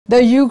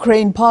The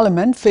Ukraine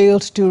parliament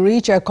failed to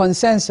reach a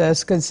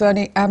consensus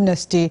concerning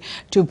amnesty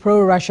to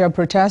pro-Russia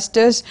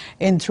protesters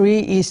in 3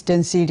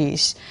 eastern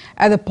cities.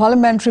 At the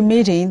parliamentary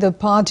meeting, the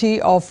Party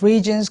of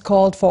Regions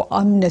called for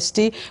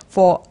amnesty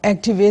for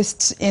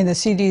activists in the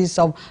cities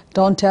of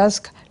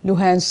Donetsk,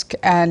 Luhansk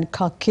and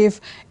Kharkiv.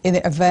 In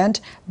the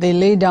event, they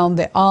lay down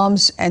their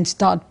arms and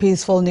start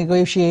peaceful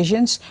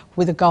negotiations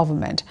with the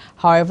government.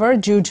 However,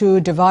 due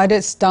to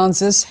divided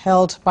stances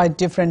held by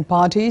different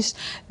parties,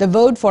 the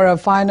vote for a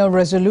final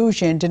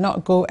resolution did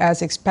not go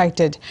as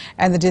expected,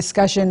 and the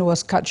discussion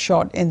was cut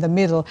short in the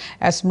middle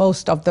as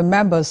most of the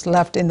members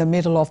left in the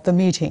middle of the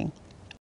meeting.